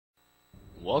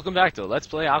Welcome back to Let's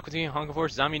Play Aqua Teens Hunger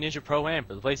Force Zombie Ninja Pro-Am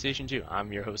for the PlayStation 2.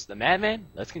 I'm your host, the Madman.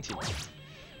 Let's continue.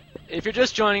 If you're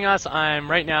just joining us, I'm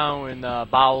right now in the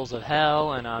bowels of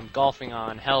hell, and I'm golfing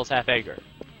on Hells Half-Acre.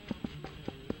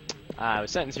 I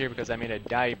was sentenced here because I made a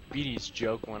diabetes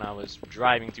joke when I was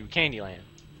driving through Candyland.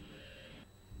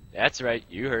 That's right,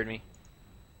 you heard me.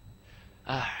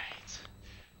 Alright.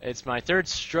 It's my third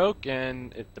stroke,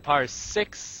 and the par is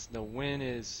 6. The wind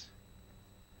is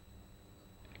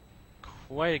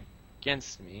quite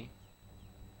against me.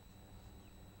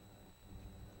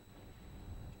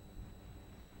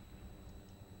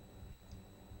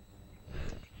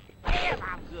 Damn,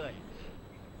 I'm good.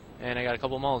 And I got a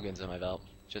couple mulligans on my belt,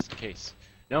 just in case.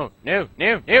 No, no,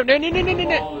 no, no, no, no, no, no,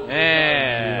 no.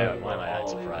 And why am I not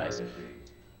surprised?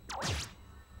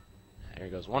 There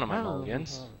goes one of my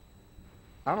mulligans.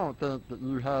 I don't think that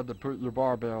you had to put your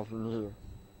barbells in here.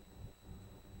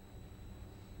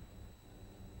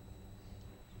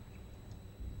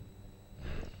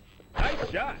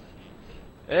 Nice shot.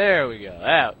 There we go.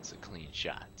 That's a clean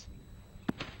shot.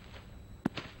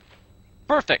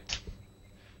 Perfect.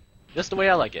 Just the way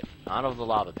I like it. Out of the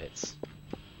lava pits.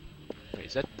 Wait,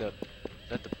 is that the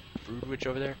brood witch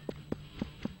over there?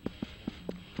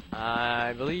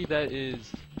 I believe that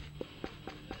is.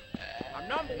 I'm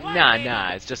number one.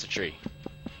 Nah, it's just a tree.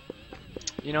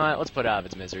 You know what? Let's put it out of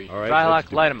its misery. All right,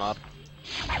 Drylock, light him up.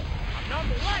 I'm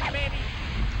number one, baby.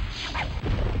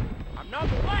 I'm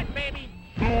number one, baby.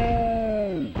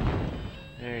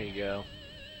 There you go.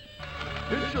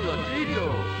 Is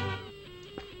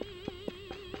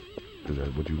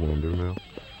that what you want to do now?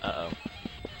 Uh-oh.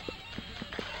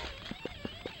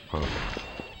 Huh.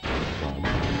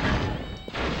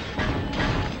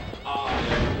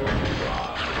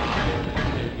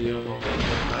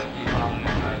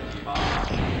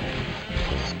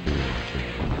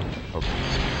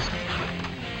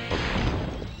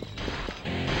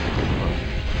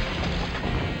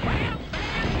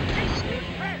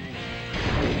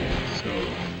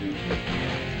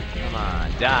 Come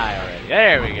on, die already.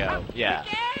 There we go. Yeah.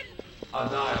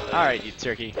 Alright, you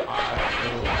turkey. So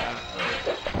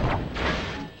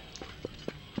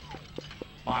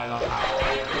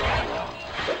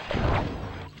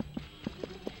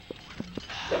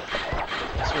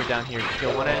we're down here to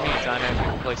kill one enemy. Time to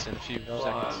replace in a few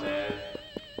seconds.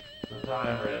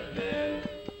 Wow,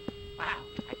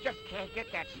 I just can't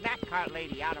get that snack cart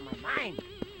lady out of my mind.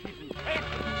 She's intense.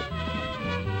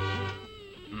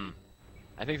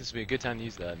 I think this would be a good time to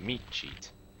use the meat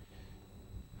cheat.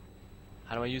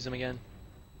 How do I use them again?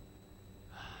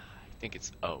 I think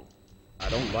it's O. I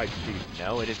don't like cheating.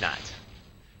 No, it is not.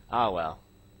 Oh well.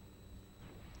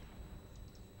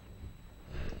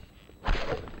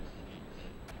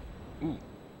 Ooh.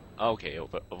 Okay,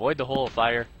 avoid the hole of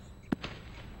fire.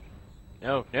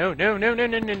 No, no, no, no, no,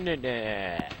 no, no, no,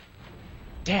 no.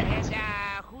 Damn it.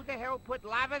 And, who the hell put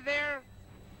lava there?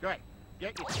 Good.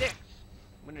 Get your sticks.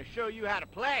 I'm gonna show you how to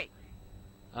play.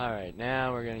 Alright,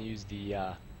 now we're gonna use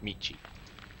the meat cheat.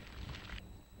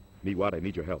 Need what? I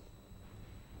need your help.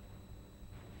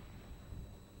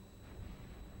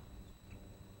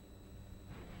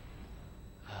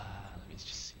 Let me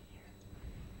just see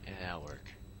here. Yeah, that'll work.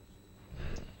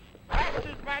 This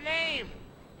is my name.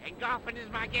 And golfing is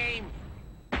my game.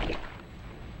 Come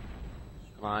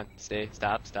on, stay,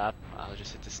 stop. I'll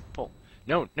just hit this pole.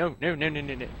 No, no, no, no, no,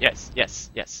 no, no. Yes, yes,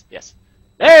 yes, yes.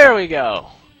 There we go.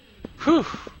 Whew.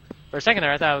 For a second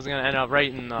there, I thought I was gonna end up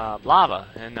right in lava,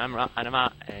 and I'm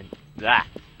out, and that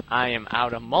I am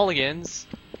out of mulligans.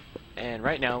 And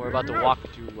right now, we're about to walk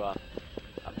through a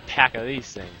pack of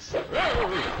these things.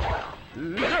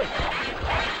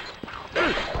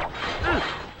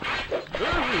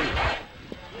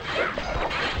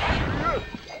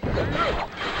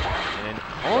 And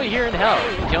only here in hell,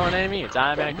 if you kill an enemy, it's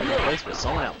automatically replaced with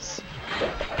someone else.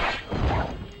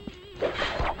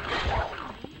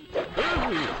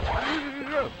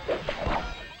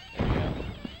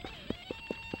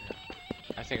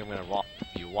 I think I'm gonna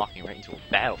be walking right into a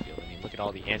battlefield. I mean, look at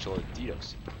all the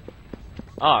Angelo-Ditos.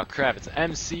 Oh crap! It's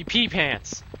MCP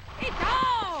pants. It's on!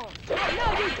 Oh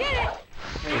no, you did it!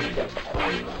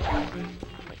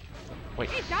 Wait,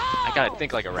 It's I on! gotta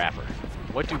think like a rapper.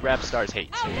 What do rap stars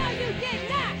hate? Oh no, you did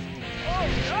not! Oh,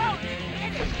 no, you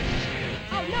did it.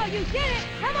 Oh no, you did it!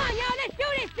 Come on, y'all, let's do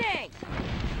this thing!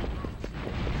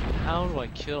 How do I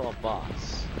kill a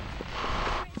boss?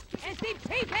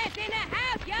 NCP pants in the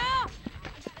house, y'all!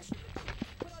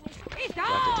 It's Do I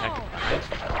have to attack on! him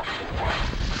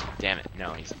behind? Damn it!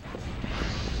 No, he's.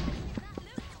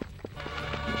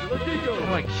 How do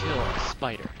I kill a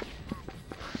spider?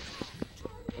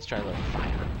 Let's try a little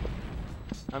fire.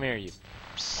 Come here, you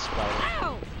spider.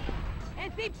 Ow!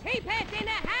 NCP pants in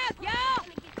the house, y'all!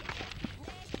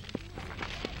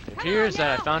 It appears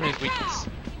that I found his weakness.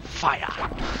 Fire!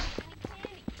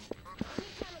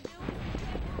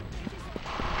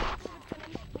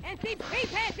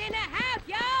 NCP pants in the house,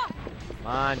 y'all! Come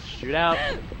on, shoot out.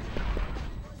 Oh,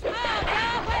 y'all,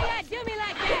 why y'all do me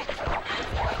like that?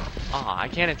 Aw, I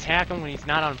can't attack him when he's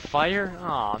not on fire?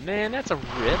 Aw, man, that's a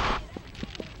rip.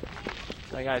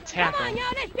 I gotta attack Come on, him.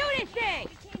 y'all, let's do this thing!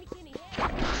 Oh,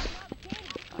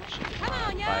 shit, he's Come not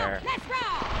on, y'all, fire. let's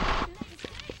roll!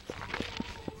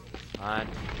 Come on.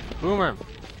 Boomer.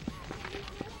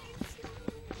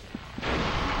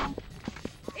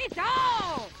 It's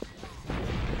on!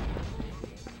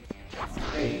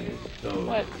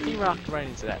 What? He rocked right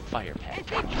into that fire pad.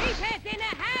 NCP pants in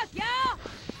the house, y'all!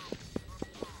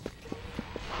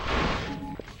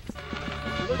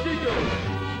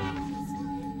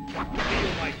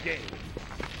 Feel my day.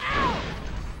 Ow!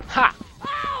 Ha!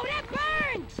 Oh, that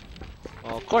burns!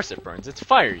 Well, of course it burns. It's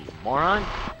fire, you moron.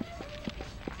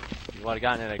 If you would have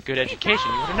gotten a good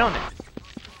education, you would have known that.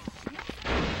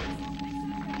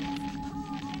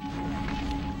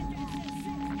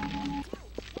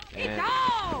 It's And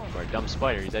on! for a dumb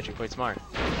spider, he's actually quite smart.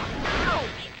 Ow!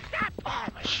 Stop Oh,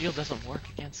 that! my shield doesn't work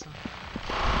against him.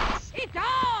 It's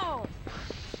on!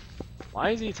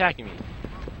 Why is he attacking me?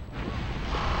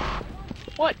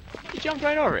 What? He jumped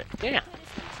right over it. Damn.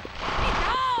 It's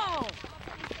on!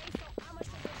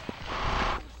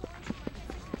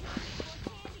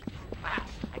 Wow,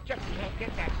 I just can't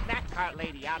get that snack cart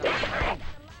lady out of my brain.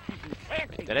 She's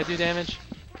enchanting. Did I do damage?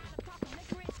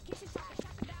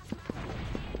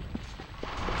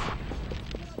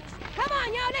 Come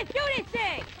on, y'all, let's do this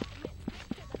thing!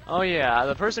 Oh yeah,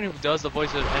 the person who does the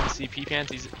voice of MCP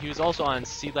Pants, he was also on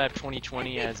C-Lab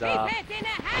 2020 as, NCP I pants in the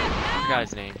house, forgot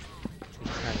his name. Which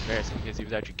is kind of embarrassing because he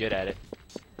was actually good at it.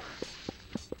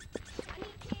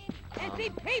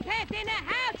 NCP pants in the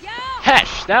house, y'all!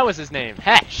 Hesh! That was his name.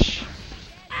 Hesh!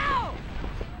 Ow!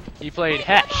 He played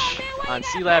Hey, come Hesh on, man, why on you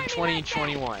gotta C-Lab burn me like that?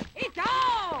 2021. It's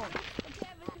on!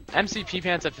 MCP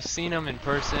Pants, I've seen him in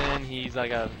person. He's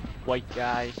like a white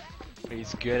guy, but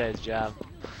he's good at his job.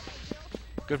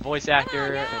 Good voice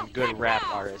actor and good rap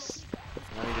artist.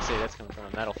 And let me just say that's coming from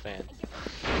a metal fan.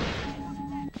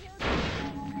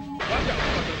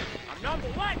 I'm number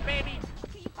one, baby.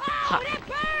 Oh, that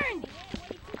burns!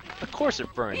 Of course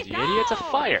it burns, you idiot. It's a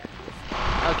fire.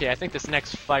 Okay, I think this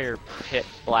next fire pit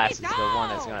blast is the one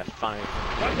that's gonna finally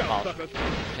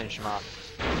finish him off.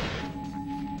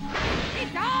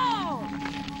 It's on!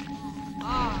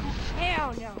 Oh,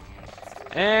 hell no!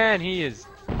 And he is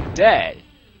dead.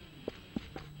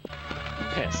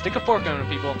 Okay, stick a fork on him,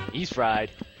 people. He's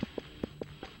fried.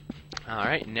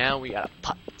 Alright, now we got a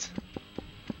putt.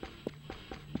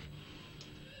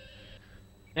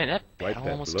 Man, that Wipe battle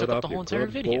that almost blood took up off the whole your entire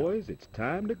clubs, video. boys. It's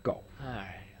time to golf. Alright,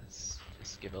 let's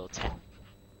give it a little 10.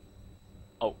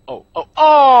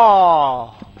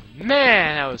 Oh!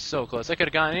 Man, that was so close. I could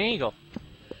have gotten an eagle.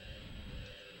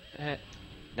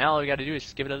 Now all we gotta do is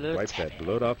just give it a little Wipe tap. that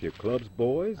blood off your clubs,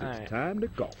 boys. It's Alright. time to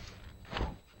golf.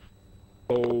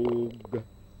 Bogue.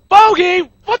 Bogey!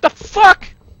 What the fuck?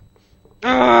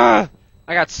 Ugh,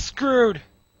 I got screwed.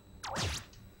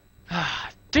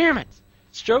 Damn it!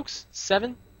 Strokes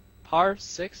 7, par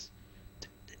 6.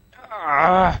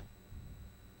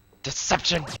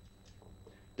 Deception.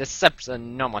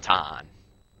 Deceptionomaton.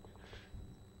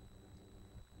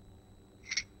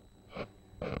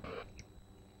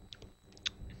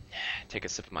 Take a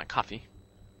sip of my coffee.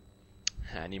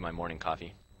 I need my morning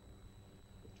coffee.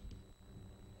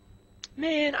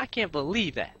 Man, I can't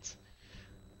believe that.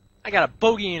 I got a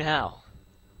bogey in hell.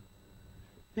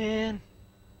 Man.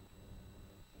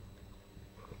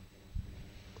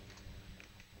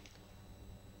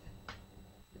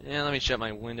 Yeah, let me shut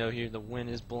my window here. The wind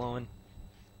is blowing.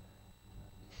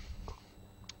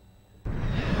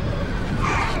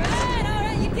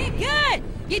 Alright, you did good!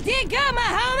 You did good, my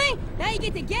homie! Now you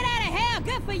get to get out of hell,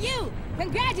 good for you!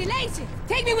 Congratulations!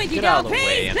 Take me with you, Get out dog! of the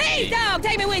way, Please, please, MC. dog,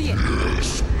 take me with you!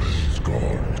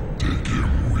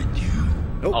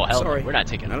 Nope, Oh, hell no, sorry. we're not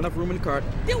taking Not it. enough room in the cart.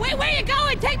 Dude, where you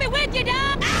going? Take me with you,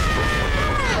 dog!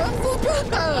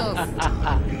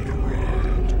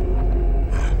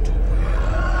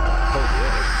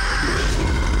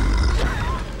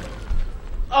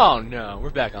 Oh no, we're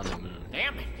back on the moon.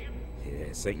 Damn it.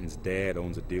 Yeah, Satan's dad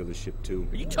owns a dealership too.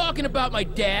 Are you talking about my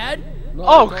dad?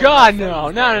 Oh god, no,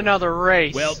 not another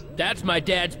race. Well, that's my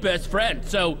dad's best friend,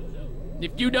 so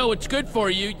if you know what's good for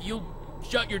you, you'll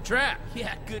shut your trap.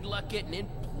 Yeah, good luck getting in,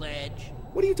 pledge.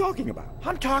 What are you talking about?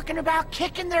 I'm talking about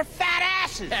kicking their fat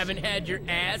asses. Haven't had your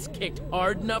ass kicked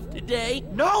hard enough today?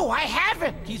 No, I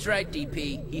haven't. He's right,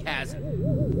 DP. He hasn't.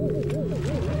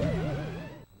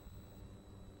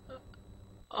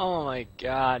 Oh my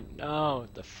god, no.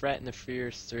 The Fret and the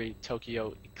Furious 3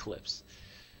 Tokyo Eclipse.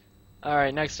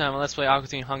 Alright, next time, let's play Aqua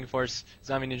Teen Hunger Force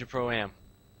Zombie Ninja Pro-Am.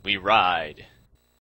 We ride.